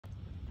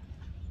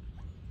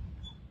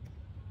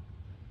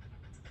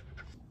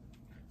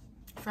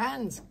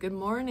Friends, good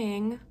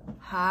morning.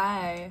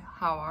 Hi,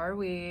 how are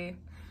we?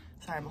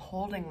 Sorry, I'm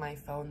holding my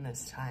phone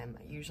this time.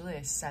 Usually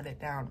I set it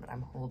down, but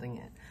I'm holding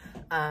it.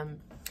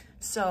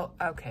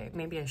 Okay,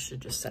 maybe I should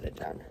just set it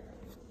down.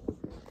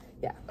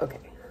 Yeah,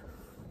 okay.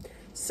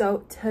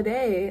 So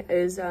today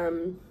is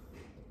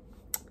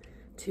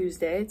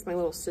Tuesday. It's my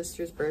little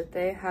sister's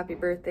birthday. Happy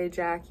birthday,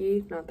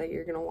 Jackie. Not that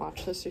you're gonna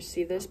watch this or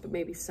see this, but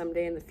maybe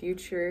someday in the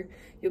future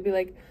you'll be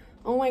like,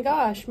 oh my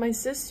gosh, my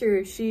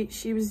sister, she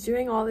was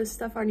doing all this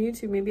stuff on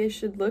YouTube. Maybe I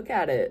should look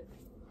at it.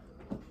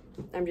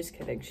 I'm just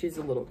kidding. She's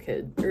a little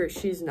kid. Or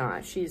she's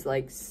not. She's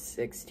like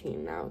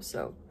 16 now,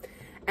 so.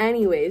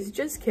 Anyways,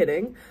 just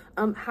kidding.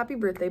 Happy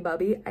birthday,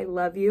 Bubby. I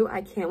love you.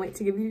 I can't wait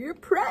to give you your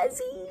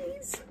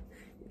prezzies.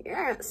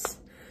 Yes.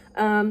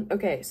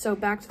 Okay, so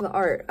back to the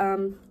art.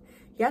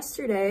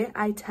 Yesterday,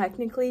 I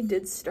technically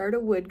did start a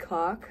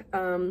woodcock.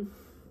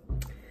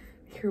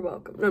 You're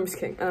welcome. No, I'm just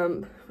kidding.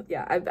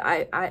 Yeah, I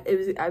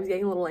was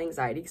getting a little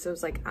anxiety because I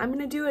was like, I'm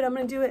gonna do it.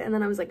 And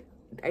then I was like,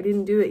 I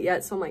didn't do it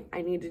yet. So I'm like,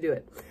 I need to do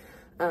it.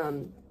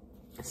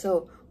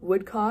 So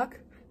woodcock,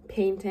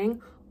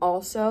 painting,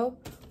 also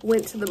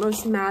went to the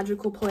most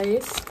magical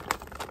place,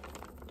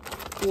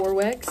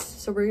 Warwick's.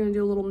 So we're gonna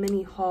do a little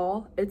mini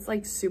haul. It's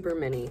like super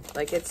mini,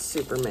 like it's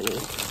super mini.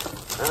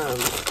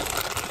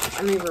 I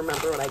don't even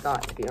remember what I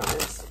got, to be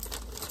honest.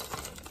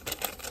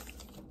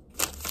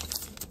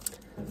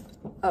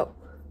 Oh,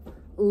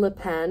 Le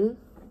Pen.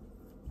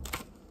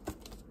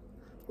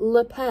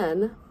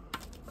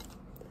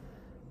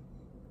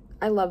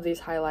 I love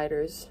these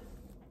highlighters.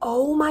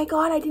 Oh my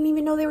god, I didn't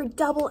even know they were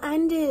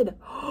double-ended.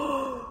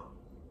 Oh,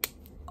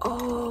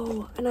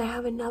 and I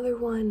have another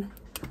one.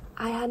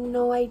 I had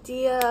no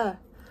idea.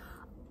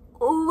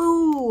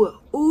 Ooh,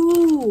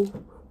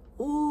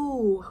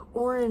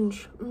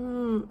 orange.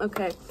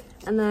 Okay,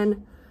 and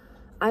then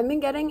I've been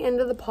getting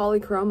into the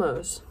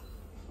polychromos.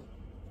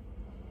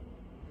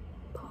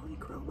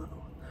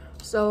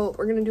 So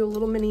we're gonna do a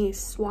little mini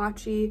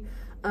swatchy.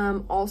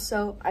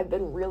 Also, I've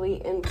been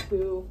really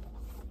into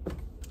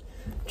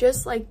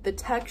just like the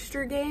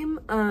texture game.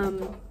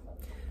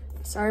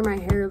 Sorry, my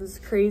hair is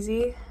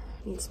crazy.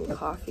 I need some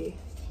coffee.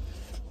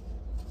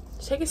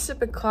 Take a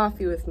sip of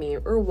coffee with me,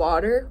 or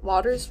water.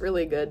 Water's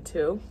really good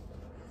too.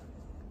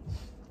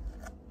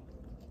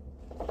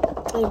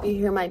 And if you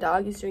hear my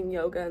dog, he's doing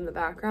yoga in the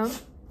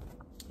background.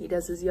 He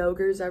does his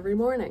yogas every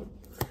morning.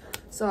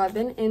 So I've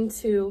been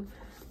into,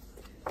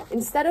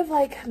 instead of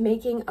like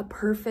making a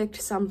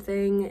perfect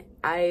something,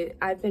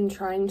 I've been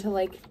trying to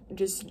like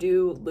just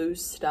do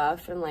loose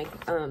stuff and like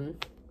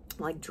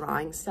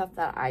drawing stuff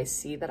that I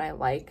see that I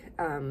like.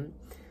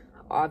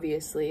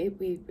 Obviously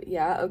we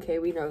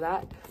know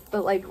that,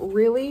 but like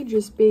really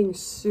just being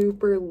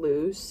super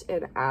loose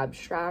and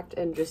abstract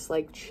and just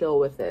like chill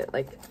with it,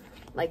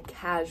 like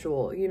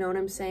casual, you know what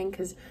I'm saying?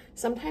 Because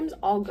sometimes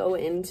I'll go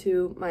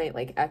into my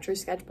like etchr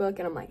sketchbook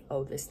and I'm like,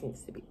 oh, this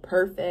needs to be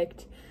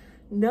perfect.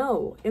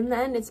 No, in the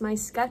end, it's my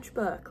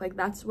sketchbook. Like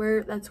that's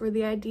where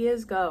the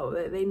ideas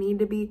go. They need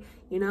to be,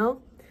 you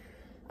know.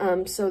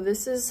 So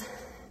this is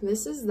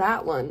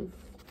that one.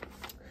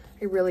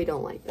 I really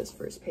don't like this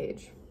first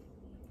page.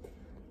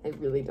 I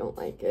really don't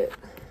like it,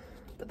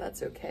 but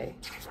that's okay.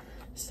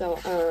 So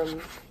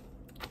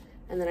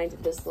and then I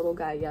did this little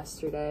guy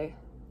yesterday.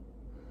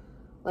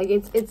 Like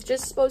it's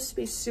just supposed to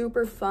be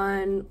super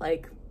fun,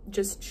 like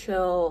just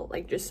chill,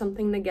 like just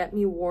something to get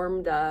me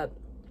warmed up.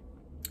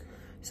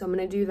 So I'm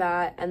gonna do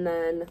that, and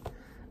then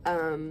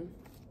I'm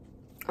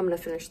gonna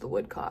finish the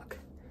woodcock.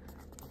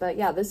 But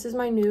yeah, this is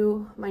my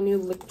new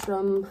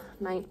Leuchtturm,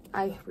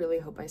 I really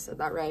hope I said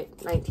that right,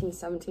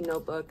 1917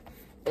 notebook.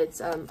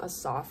 It's a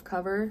soft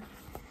cover.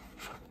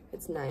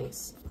 It's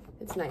nice.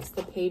 It's nice.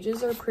 The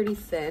pages are pretty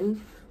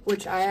thin,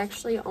 which I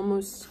actually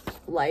almost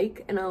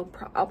like, and I'll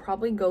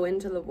probably go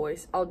into the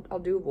voice. I'll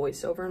do a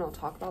voiceover and I'll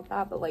talk about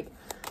that. But like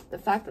the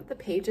fact that the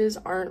pages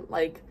aren't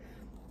like,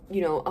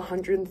 you know,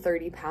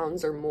 130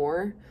 pounds or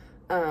more,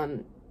 I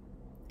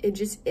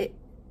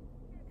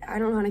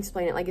don't know how to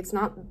explain it. Like it's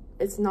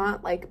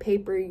not like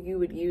paper you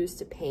would use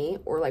to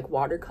paint or like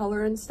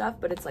watercolor and stuff,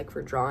 but it's like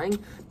for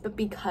drawing. But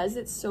because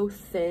it's so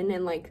thin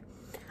and like,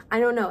 I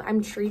don't know,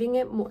 I'm treating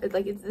it more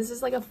like this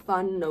is like a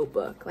fun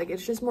notebook. Like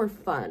it's just more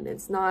fun.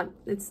 It's not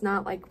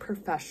like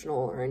professional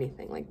or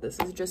anything. Like this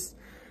is just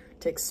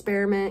to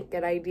experiment,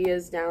 get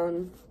ideas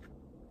down,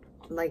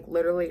 like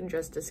literally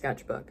just a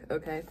sketchbook.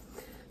 Okay,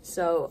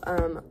 so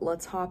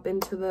let's hop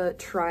into the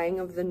trying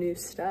of the new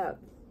step.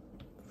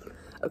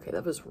 Okay,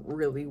 that was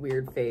really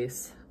weird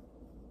face.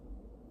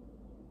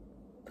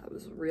 That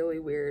was really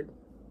weird.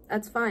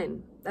 That's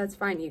fine. That's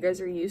fine. You guys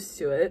are used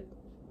to it.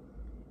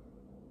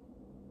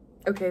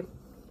 Okay.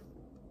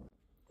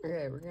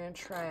 Okay, we're gonna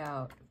try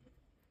out.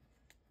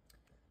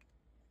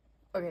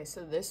 Okay,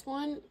 so this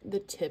one, the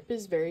tip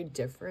is very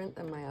different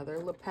than my other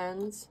Le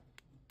Pens.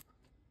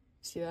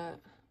 See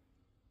that?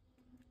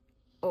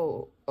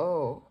 Oh,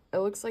 it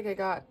looks like I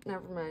got,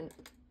 never mind.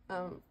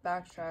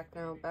 Backtrack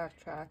now,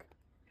 backtrack.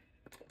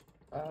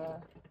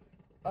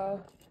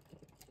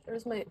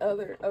 There's my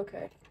other,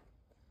 okay.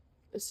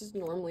 This is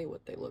normally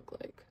what they look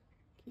like.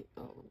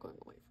 Oh, I'm going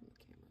away from the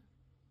camera.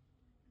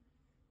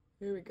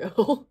 Here we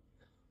go.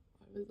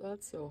 Why was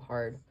that so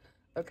hard?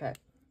 Okay.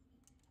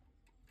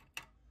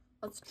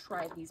 Let's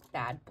try these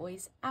bad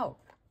boys out.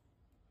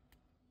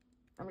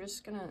 I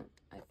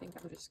think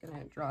I'm just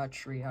gonna draw a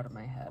tree out of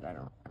my head. I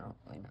don't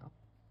really know.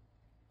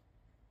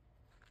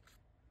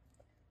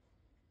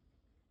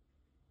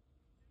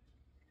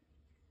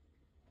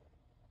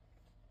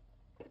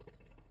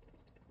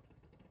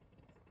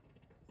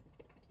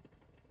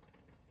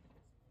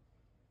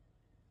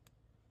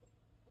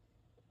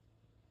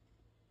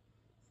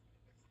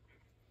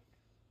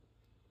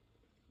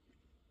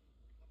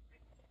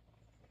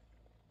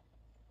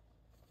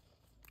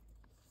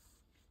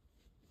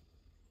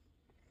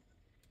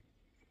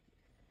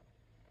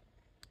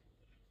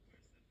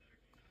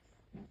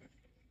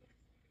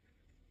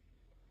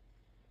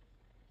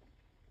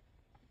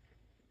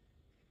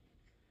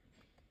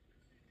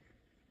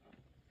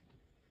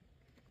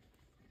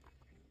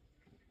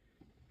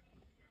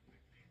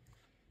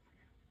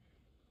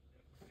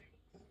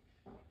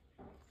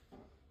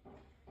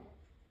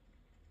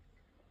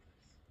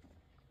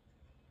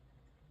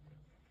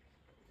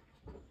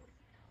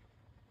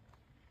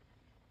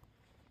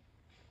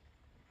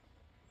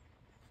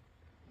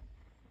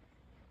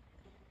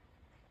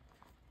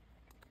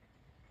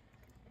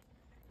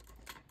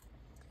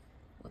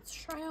 Let's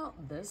try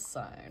out this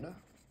side.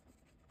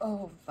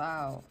 Oh,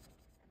 wow.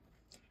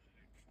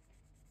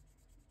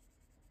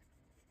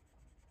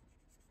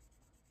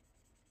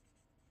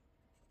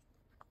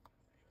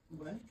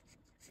 What?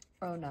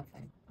 Oh,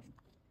 nothing.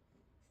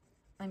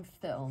 I'm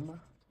film.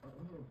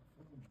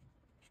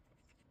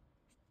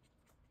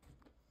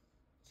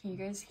 Can you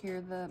guys hear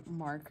the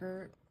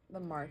marker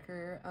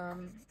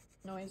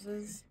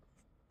noises?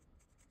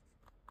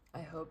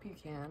 I hope you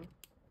can.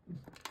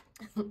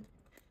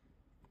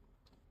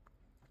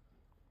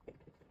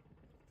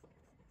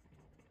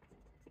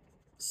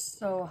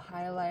 So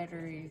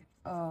highlightery.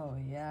 Oh,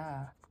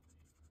 yeah.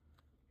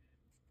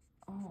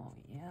 Oh,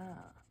 yeah.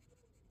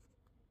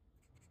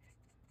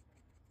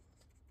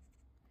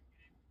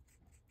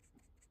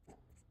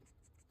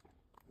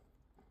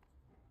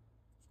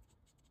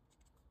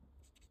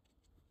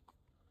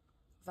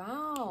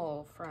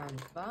 Wow,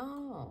 friend,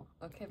 wow.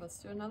 Okay, let's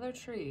do another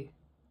tree.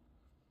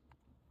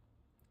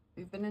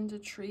 We've been into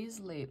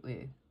trees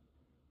lately.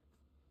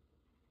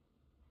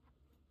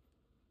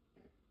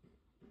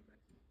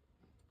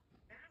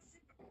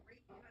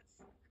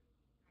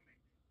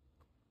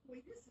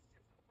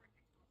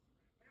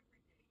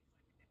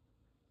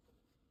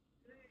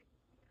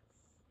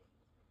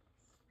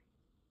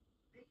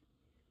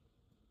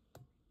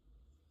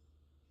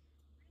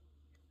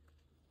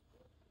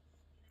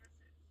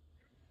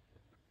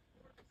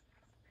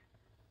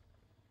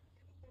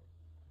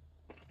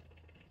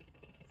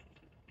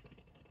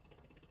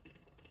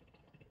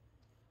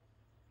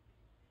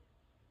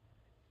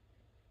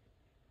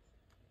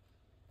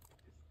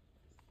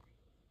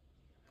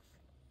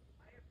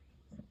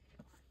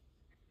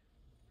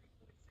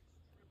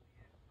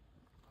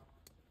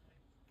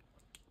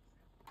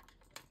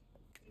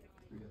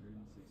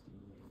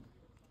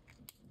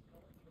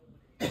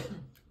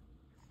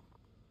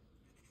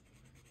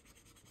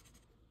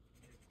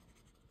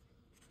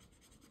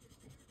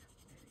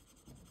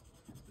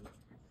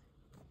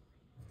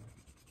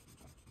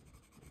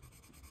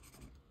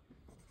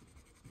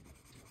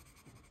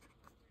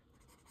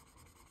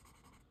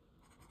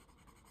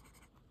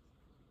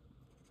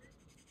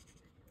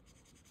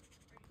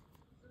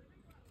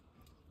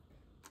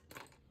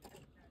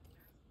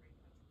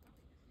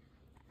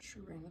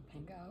 Should we bring the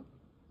pink out?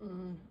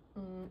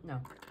 No.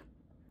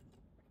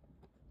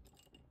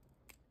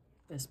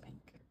 This pink.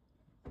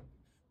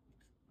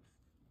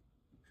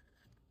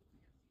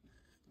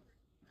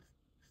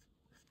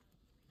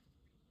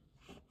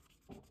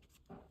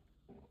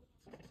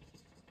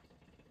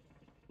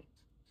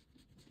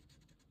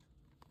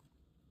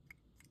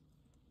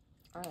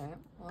 Alright,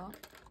 well,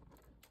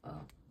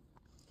 oh,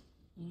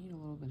 you need a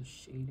little bit of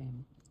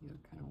shading. You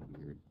look kind of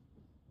weird.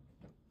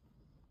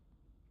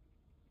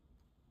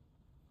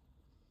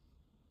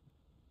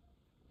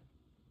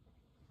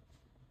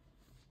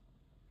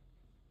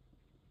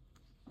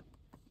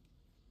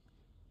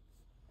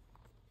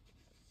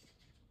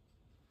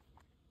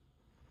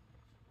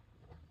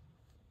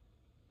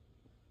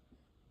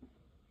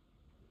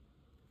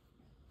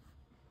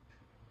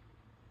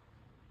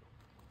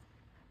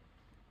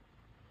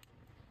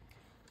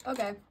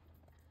 Okay,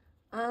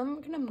 I'm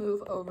gonna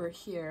move over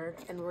here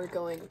and we're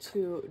going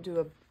to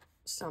do a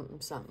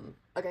something.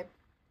 Okay.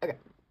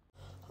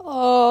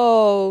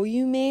 Oh,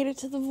 you made it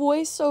to the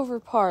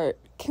voiceover part.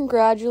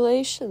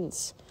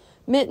 Congratulations.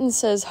 Mitten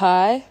says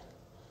hi.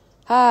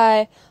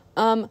 Hi.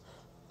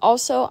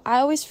 Also, I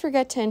always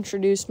forget to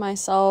introduce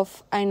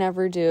myself. I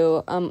never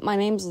do. My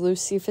name's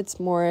Lucy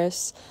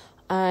Fitzmaurice.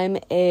 I'm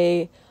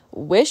a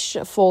wish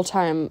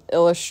full-time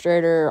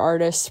illustrator,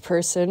 artist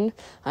person.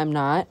 I'm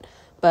not.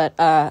 But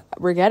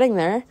we're getting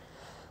there.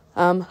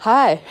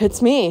 Hi,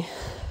 it's me.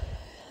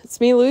 It's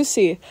me,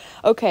 Lucy.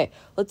 Okay,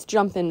 let's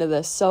jump into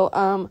this.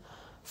 So,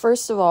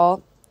 first of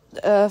all,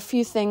 a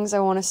few things I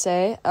want to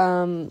say.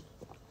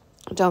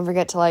 Don't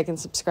forget to like and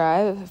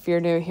subscribe if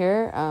you're new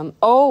here.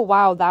 Oh,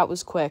 wow, that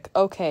was quick.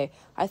 Okay,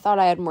 I thought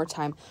I had more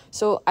time.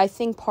 So I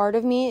think part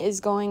of me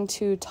is going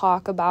to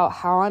talk about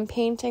how I'm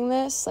painting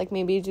this, like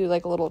maybe do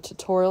like a little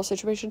tutorial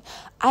situation.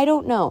 I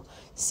don't know.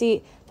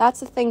 See, that's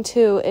the thing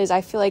too, is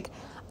I feel like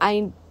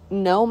I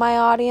know my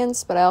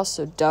audience, but I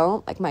also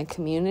don't, like my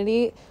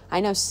community. I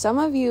know some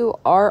of you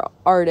are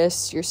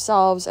artists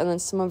yourselves, and then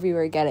some of you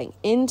are getting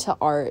into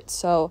art.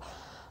 So,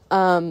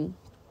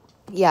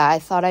 yeah, I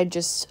thought I'd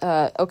just,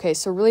 okay,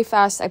 so really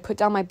fast, I put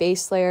down my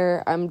base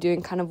layer. I'm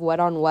doing kind of wet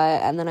on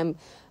wet, and then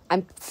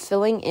I'm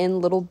filling in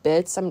little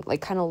bits. I'm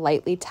like kind of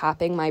lightly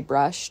tapping my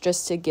brush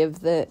just to give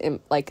the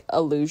like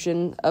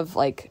illusion of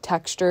like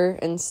texture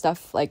and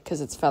stuff, like,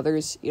 because it's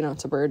feathers, you know,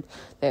 it's a bird,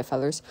 they have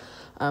feathers.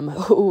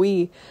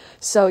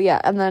 So yeah,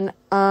 and then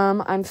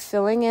I'm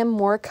filling in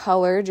more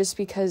color just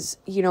because,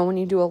 you know, when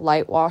you do a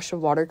light wash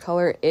of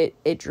watercolor,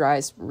 it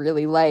dries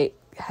really light,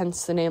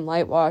 hence the name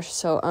light wash.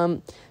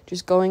 So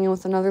just going in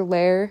with another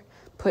layer,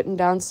 putting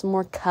down some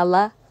more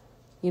color,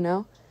 you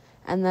know,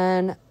 and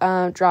then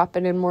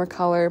dropping in more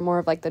color, more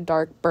of like the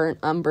dark burnt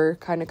umber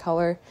kind of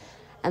color.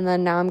 And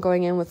then now I'm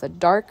going in with a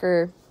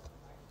darker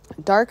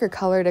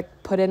color to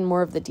put in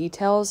more of the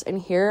details.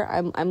 And here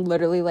I'm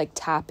literally like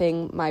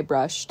tapping my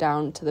brush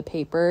down to the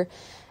paper,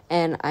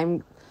 and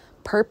I'm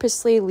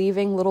purposely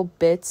leaving little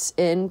bits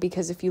in,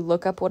 because if you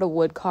look up what a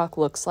woodcock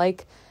looks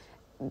like,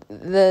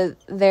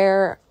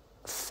 their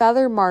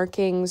feather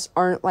markings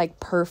aren't like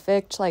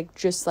perfect, like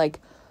just like,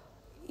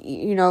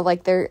 you know,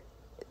 like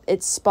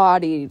it's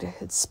spotted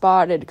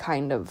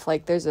kind of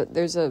like there's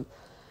a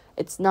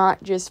it's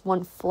not just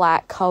one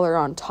flat color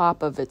on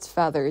top of its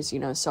feathers, you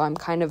know. So I'm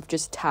kind of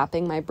just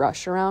tapping my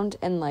brush around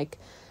and like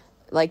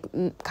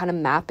kind of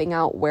mapping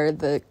out where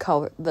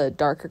the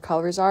darker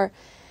colors are.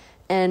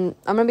 And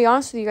I'm gonna be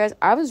honest with you guys,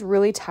 I was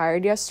really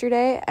tired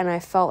yesterday, and I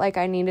felt like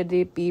I needed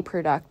to be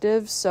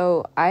productive,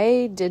 so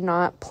I did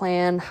not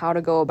plan how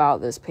to go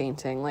about this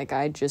painting. Like,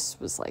 I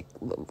just was like,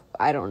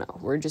 I don't know,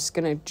 we're just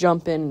gonna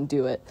jump in and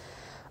do it.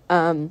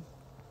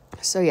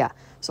 So yeah,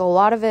 so a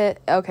lot of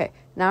it, okay,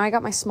 now I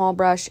got my small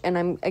brush, and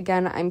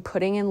I'm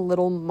putting in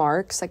little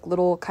marks, like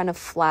little kind of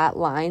flat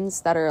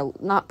lines that are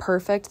not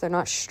perfect, they're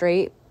not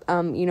straight,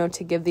 you know,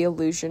 to give the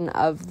illusion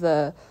of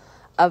the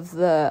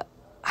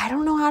I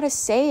don't know how to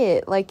say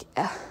it, like,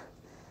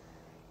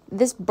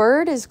 this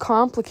bird is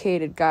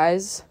complicated,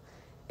 guys,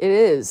 it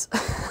is,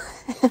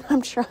 and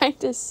I'm trying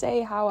to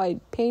say how I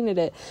painted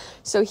it.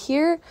 So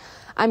here,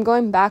 I'm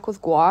going back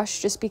with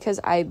gouache just because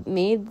I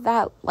made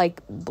that,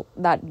 like,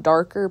 that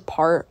darker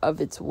part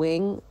of its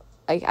wing,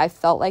 I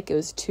felt like it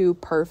was too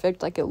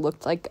perfect, like it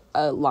looked like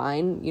a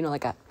line, you know,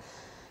 like a,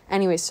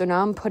 anyway, so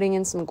now I'm putting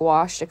in some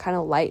gouache to kind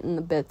of lighten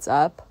the bits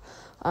up.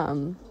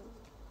 You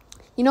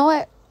know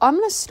what? I'm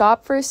going to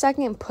stop for a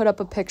second and put up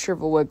a picture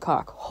of a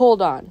woodcock.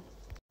 Hold on.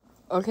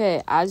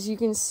 Okay, as you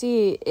can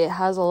see, it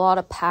has a lot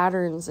of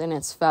patterns in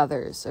its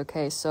feathers.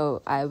 Okay,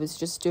 so I was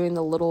just doing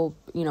the little,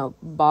 you know,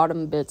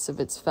 bottom bits of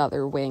its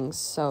feather wings.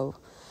 So,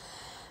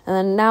 and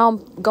then now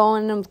I'm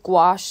going in with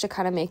gouache to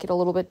kind of make it a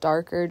little bit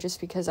darker, just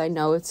because I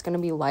know it's going to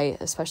be light,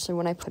 especially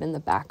when I put in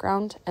the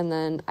background. And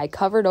then I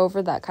covered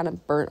over that kind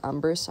of burnt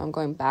umber, so I'm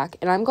going back.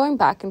 And I'm going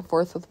back and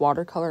forth with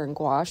watercolor and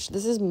gouache.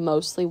 This is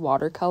mostly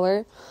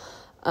watercolor.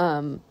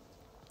 But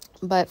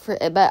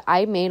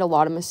I made a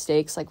lot of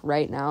mistakes. Like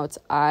right now,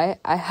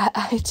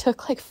 I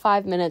took like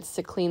 5 minutes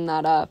to clean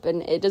that up,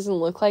 and it doesn't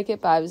look like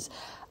it, but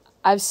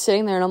I was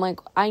sitting there and I'm like,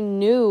 I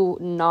knew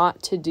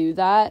not to do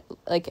that.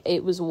 Like,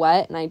 it was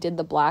wet and I did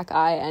the black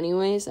eye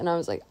anyways, and I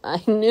was like,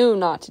 I knew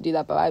not to do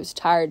that, but I was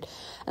tired.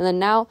 And then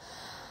now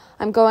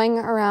I'm going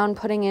around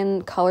putting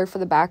in color for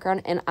the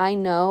background, and I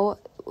know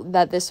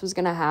that this was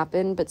gonna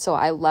happen, but so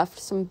I left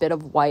some bit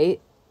of white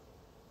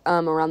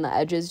around the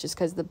edges just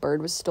because the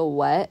bird was still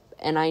wet,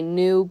 and I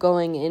knew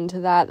going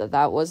into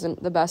that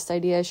wasn't the best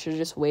idea. I should have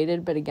just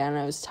waited, but again,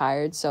 I was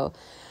tired. So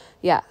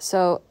yeah,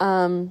 so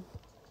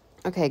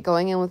okay,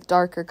 going in with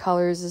darker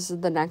colors. This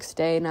is the next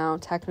day now,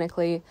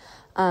 technically.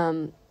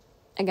 Again,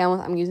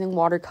 I'm using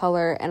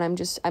watercolor, and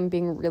I'm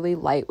being really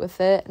light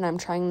with it, and I'm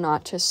trying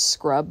not to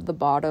scrub the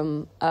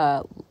bottom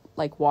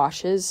like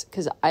washes,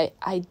 because I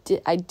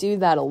do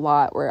that a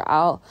lot, where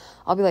I'll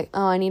be like,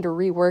 oh, I need to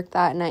rework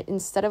that, and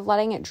instead of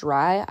letting it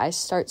dry, I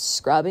start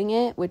scrubbing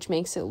it, which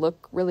makes it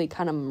look really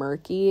kind of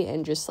murky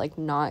and just like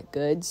not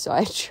good. So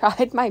I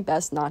tried my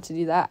best not to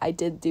do that. I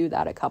did do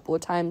that a couple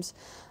of times,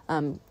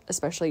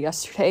 especially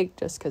yesterday,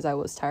 just because I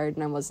was tired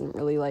and I wasn't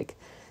really like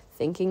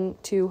thinking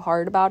too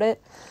hard about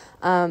it.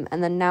 And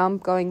then now I'm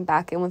going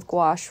back in with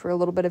gouache for a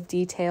little bit of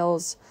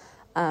details,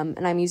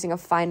 and I'm using a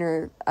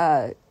finer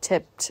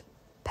tipped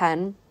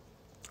pen,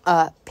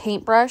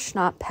 paintbrush,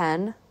 not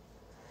pen.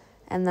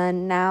 And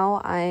then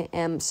now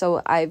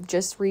I've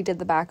just redid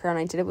the background.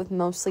 I did it with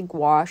mostly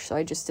gouache, so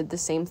I just did the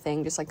same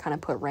thing, just like kind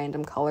of put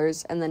random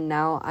colors. And then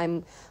now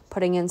I'm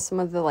putting in some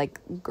of the like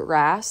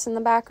grass in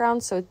the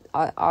background, so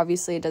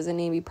obviously it doesn't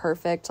need to be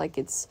perfect, like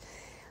it's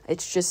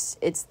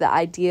the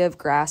idea of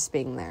grass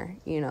being there,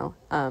 you know.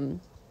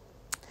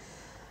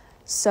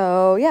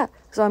 So yeah,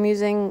 so I'm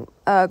using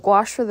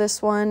gouache for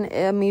this one.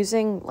 I'm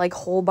using like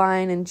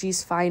Holbein and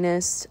G's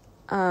Finest.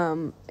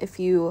 If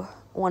you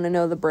want to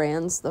know the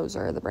brands, those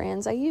are the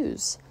brands I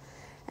use.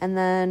 And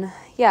then,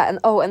 yeah,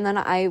 and then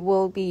I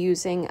will be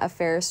using a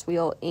Ferris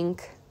wheel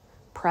ink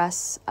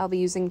press. I'll be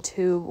using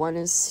two. One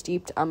is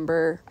Steeped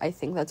Umber, I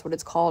think that's what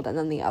it's called, and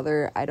then the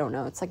other, I don't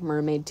know, it's like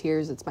Mermaid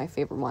Tears. It's my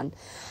favorite one.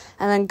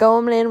 And then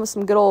going in with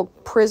some good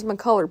old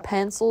Prismacolor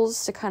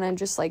pencils to kind of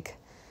just like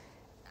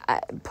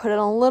put in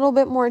a little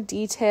bit more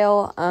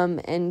detail,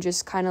 and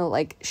just kind of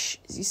like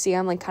you see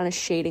I'm like kind of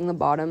shading the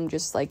bottom,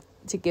 just like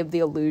to give the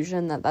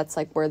illusion that that's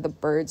like where the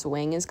bird's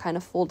wing is kind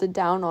of folded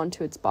down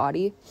onto its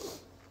body.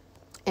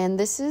 And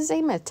this is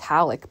a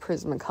metallic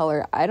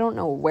Prismacolor. I don't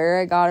know where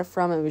I got it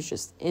from. It was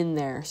just in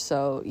there.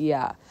 So,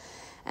 yeah.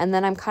 And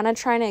then I'm kind of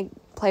trying to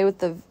play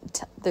with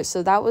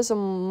so that was a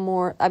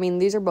more, I mean,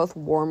 these are both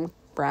warm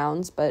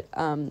browns, but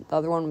the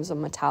other one was a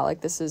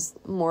metallic. This is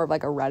more of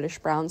like a reddish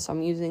brown. So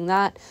I'm using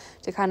that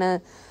to kind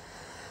of,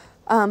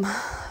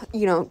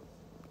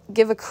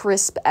 give a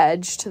crisp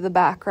edge to the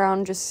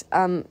background. Just,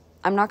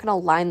 I'm not going to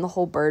line the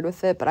whole bird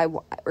with it, but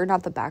or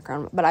not the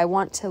background, but I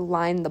want to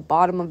line the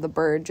bottom of the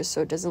bird just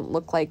so it doesn't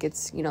look like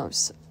it's,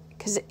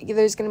 because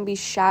there's going to be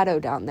shadow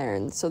down there,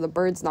 and so the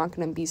bird's not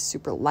going to be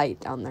super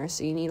light down there,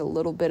 so you need a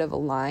little bit of a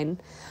line,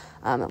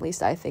 at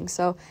least I think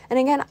so. And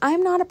again,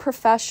 I'm not a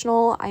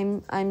professional,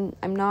 I'm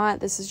not,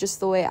 this is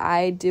just the way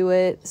I do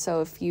it, so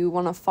if you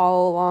want to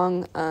follow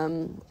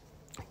along,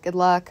 good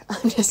luck.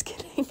 I'm just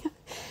kidding.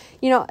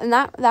 And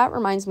that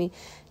reminds me,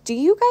 do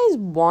you guys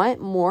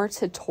want more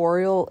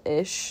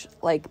tutorial-ish,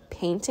 like,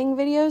 painting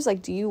videos?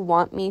 Like, do you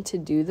want me to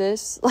do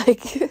this?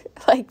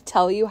 Like,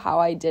 tell you how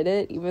I did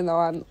it, even though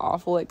I'm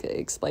awful at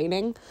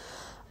explaining?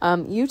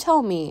 You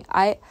tell me.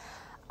 I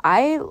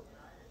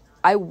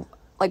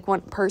like, one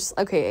person...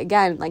 Okay,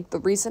 again, like, the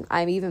reason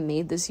I've even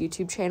made this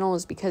YouTube channel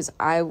is because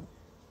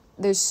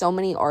there's so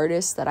many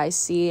artists that I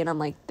see, and I'm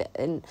like,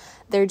 and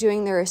they're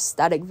doing their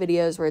aesthetic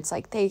videos where it's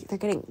like they're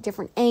getting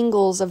different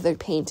angles of their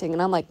painting,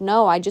 and I'm like,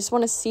 no, I just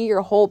want to see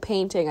your whole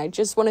painting. I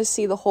just want to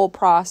see the whole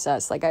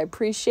process. Like, I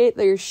appreciate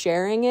that you're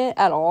sharing it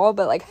at all,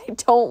 but like, I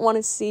don't want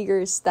to see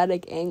your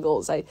aesthetic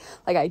angles. I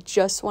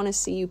just want to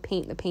see you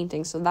paint the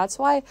painting. So that's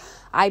why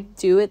I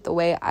do it the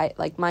way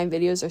my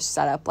videos are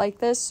set up like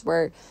this,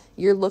 where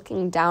you're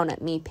looking down at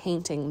me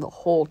painting the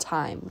whole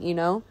time,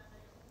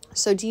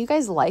 So do you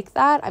guys like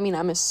that? I mean,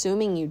 I'm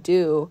assuming you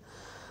do,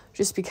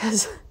 just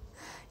because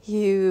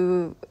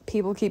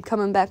people keep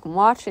coming back and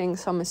watching,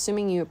 so I'm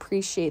assuming you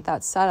appreciate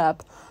that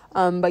setup.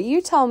 But you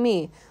tell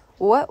me,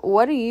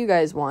 what do you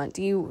guys want?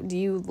 Do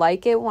you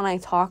like it when I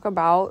talk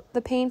about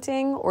the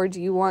painting, or do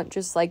you want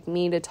just like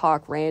me to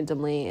talk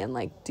randomly and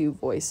like do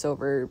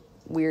voiceover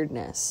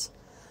weirdness?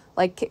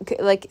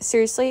 Like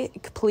seriously,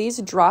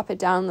 please drop it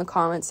down in the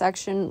comment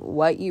section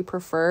what you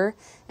prefer,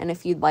 and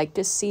if you'd like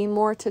to see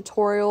more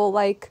tutorial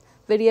like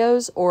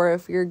videos, or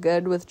if you're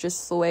good with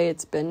just the way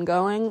it's been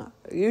going,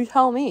 you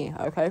tell me,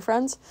 okay,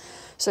 friends?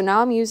 So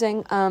now I'm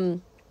using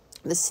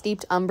the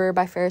Steeped Umber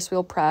by Ferris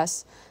Wheel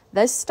Press.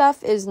 This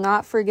stuff is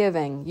not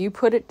forgiving. You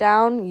put it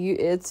down,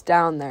 it's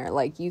down there.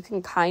 Like, you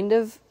can kind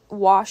of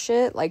wash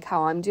it like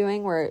how I'm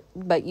doing,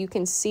 but you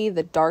can see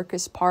the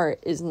darkest part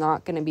is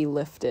not going to be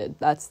lifted.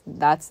 That's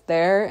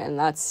there, and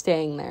that's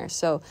staying there.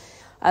 So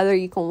either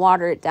you can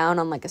water it down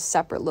on like a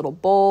separate little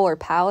bowl or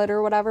palette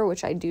or whatever,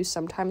 which I do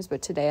sometimes,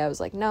 but today I was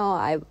like,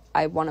 no,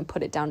 I want to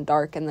put it down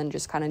dark and then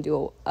just kind of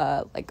do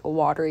a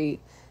watery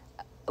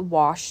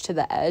wash to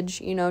the edge,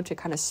 to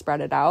kind of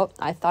spread it out.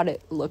 I thought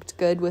it looked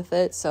good with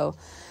it, so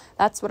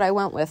that's what I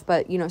went with.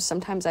 But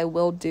sometimes I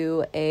will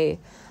do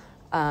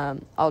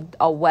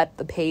I'll wet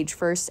the page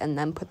first and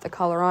then put the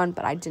color on,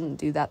 but I didn't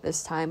do that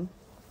this time.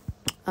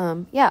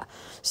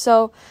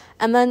 So,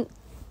 and then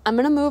I'm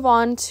going to move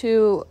on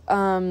to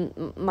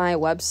my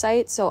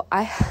website. So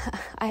I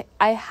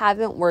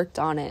haven't worked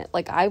on it.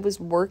 Like, I was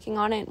working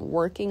on it,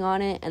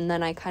 and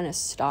then I kind of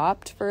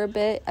stopped for a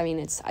bit. I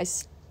mean, I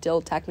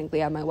still technically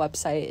have my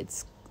website.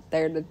 It's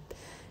there to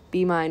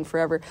be mine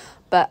forever.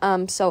 But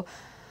so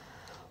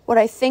what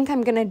I think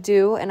I'm going to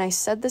do, and I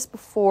said this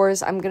before,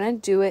 is I'm going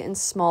to do it in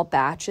small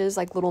batches,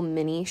 like little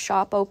mini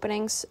shop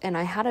openings. And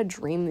I had a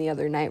dream the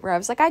other night where I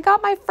was like, I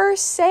got my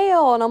first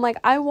sale. And I'm like,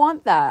 I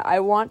want that. I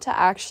want to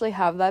actually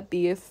have that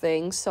be a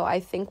thing. So I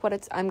think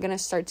I'm going to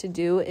start to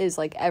do is,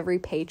 like, every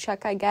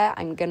paycheck I get,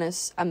 I'm going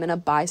to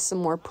buy some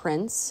more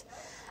prints.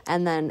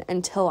 And then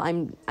until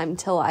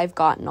I've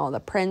gotten all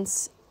the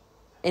prints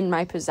in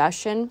my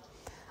possession,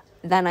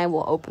 then I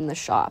will open the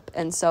shop.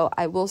 And so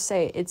I will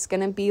say it's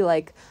going to be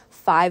like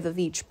 5 of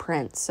each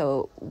print.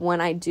 So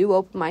when I do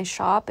open my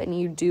shop and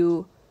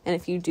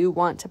if you do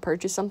want to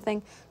purchase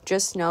something,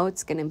 just know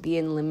it's going to be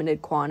in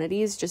limited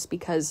quantities, just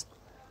because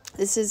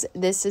this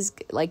is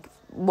like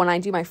when I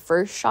do my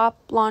first shop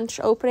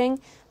launch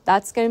opening,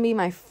 that's going to be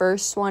my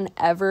first one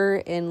ever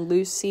in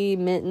Lucy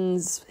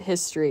Mittens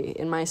history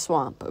in my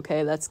swamp.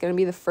 Okay. That's going to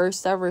be the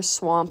first ever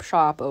swamp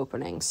shop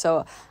opening.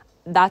 So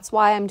that's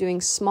why I'm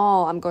doing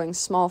small. I'm going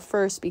small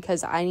first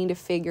because I need to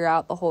figure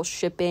out the whole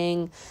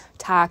shipping,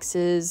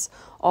 taxes,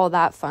 all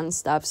that fun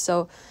stuff.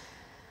 So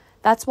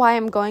that's why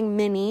I'm going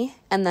mini,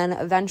 and then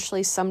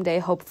eventually someday,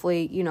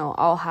 hopefully, you know,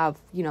 I'll have,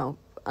 you know,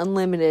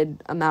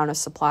 unlimited amount of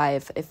supply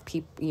if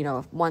people, you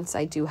know, once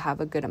I do have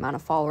a good amount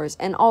of followers.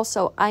 And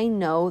also I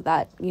know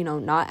that, you know,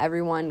 not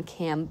everyone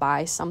can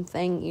buy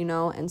something, you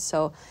know, and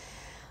so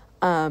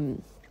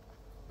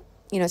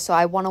you know, so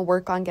I want to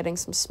work on getting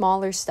some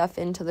smaller stuff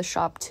into the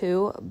shop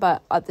too,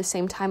 but at the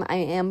same time I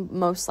am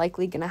most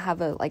likely going to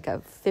have a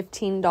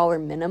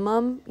 $15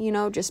 minimum, you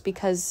know, just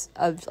because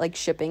of like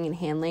shipping and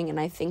handling. And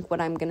I think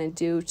what I'm going to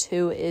do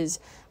too is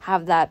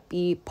have that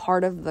be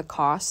part of the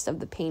cost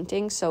of the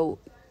painting. So,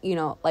 you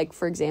know, like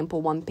for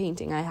example, one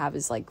painting I have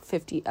is like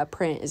a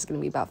print is going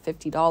to be about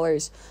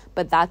 $50,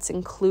 but that's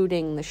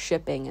including the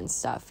shipping and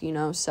stuff, you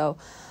know. So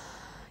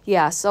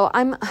yeah, so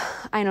I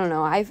don't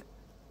know,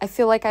 I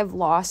feel like I've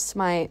lost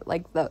my,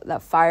 like,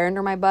 that fire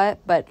under my butt,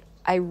 but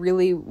I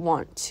really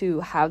want to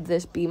have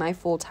this be my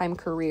full-time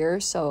career.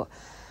 So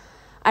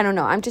I don't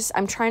know.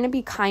 I'm trying to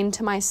be kind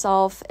to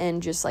myself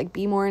and just like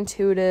be more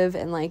intuitive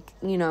and like,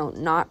 you know,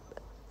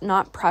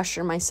 not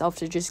pressure myself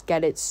to just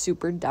get it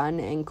super done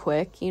and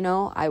quick. You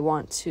know, I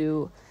want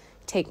to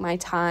take my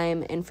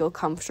time and feel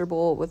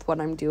comfortable with what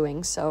I'm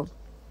doing. So,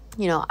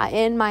 you know,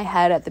 in my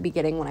head at the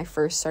beginning when I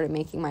first started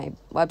making my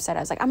website, I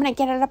was like, I'm going to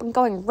get it up and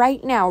going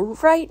right now.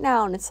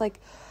 And it's like,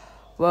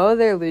 whoa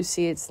there,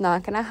 Lucy, it's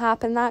not going to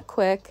happen that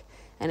quick.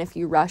 And if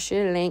you rush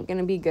it, it ain't going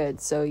to be good.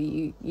 So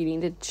you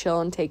need to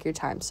chill and take your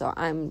time. So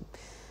I'm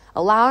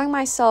allowing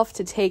myself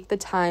to take the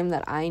time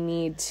that I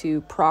need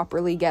to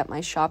properly get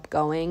my shop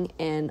going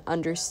and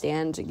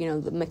understand, you know,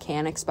 the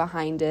mechanics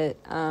behind it.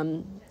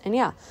 And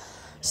yeah,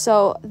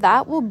 so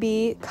that will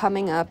be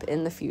coming up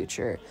in the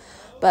future.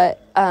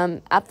 But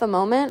at the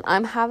moment,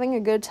 I'm having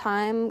a good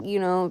time. You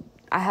know,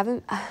 I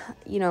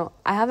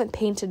haven't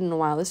painted in a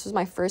while. This was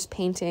my first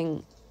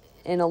painting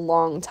in a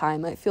long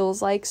time, it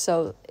feels like.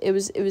 So it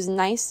was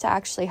nice to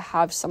actually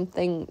have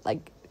something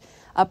like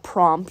a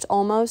prompt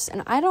almost.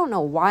 And I don't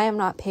know why I'm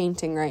not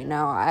painting right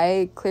now.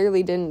 I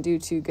clearly didn't do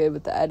too good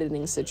with the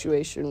editing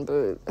situation,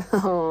 but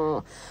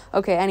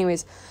okay,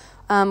 anyways,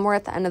 we're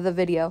at the end of the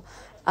video.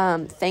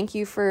 Thank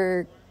you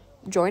for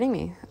joining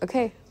me.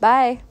 Okay,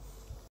 bye.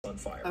 On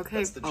fire. Okay.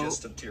 That's the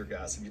gist of tear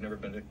gas. Have you never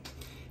been to...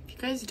 If you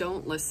guys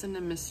don't listen to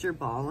Mr.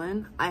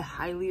 Ballin, I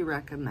highly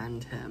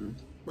recommend him.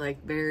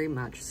 Like, very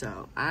much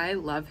so. I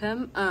love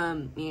him.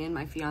 Me and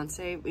my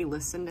fiance, we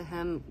listen to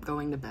him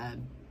going to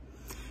bed.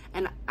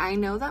 And I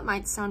know that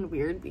might sound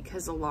weird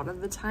because a lot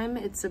of the time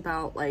it's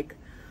about, like,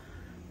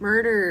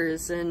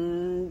 murders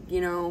and, you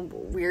know,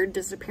 weird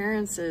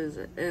disappearances.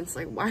 And it's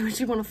like, why would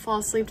you want to fall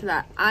asleep to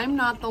that? I'm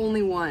not the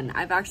only one.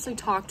 I've actually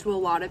talked to a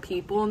lot of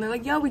people and they're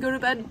like, yo, we go to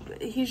bed.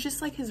 He's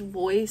just like his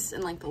voice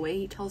and like the way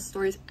he tells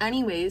stories.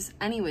 Anyways,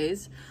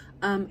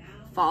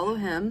 follow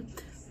him,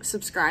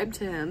 subscribe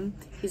to him.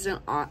 He's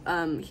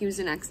he was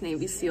an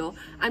ex-Navy SEAL.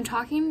 I'm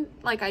talking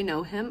like I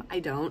know him.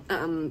 I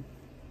don't.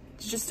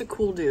 Just a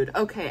cool dude.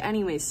 Okay,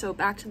 anyways, so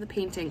back to the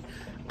painting.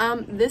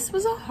 This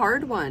was a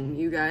hard one,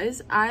 you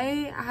guys.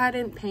 I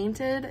hadn't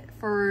painted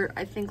for,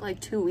 I think, like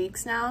 2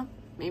 weeks now,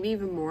 maybe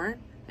even more.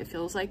 It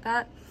feels like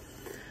that.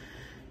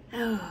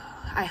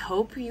 I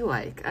hope you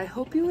like. I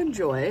hope you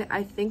enjoy.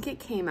 I think it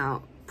came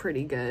out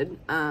pretty good.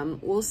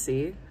 We'll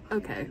see.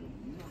 Okay.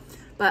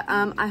 But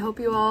I hope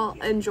you all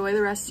enjoy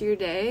the rest of your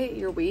day,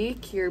 your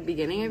week, your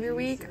beginning of your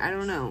week. I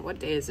don't know. What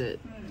day is it?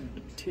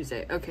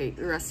 Tuesday. Okay,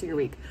 the rest of your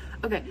week.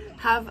 Okay,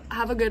 have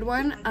a good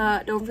one.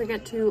 Don't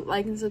forget to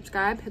like and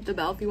subscribe. Hit the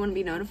bell if you want to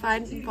be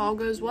notified. If all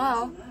goes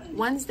well,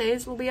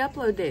 Wednesdays will be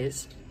upload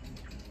days.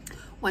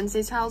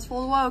 Wednesday's house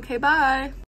full of woe. Okay, bye.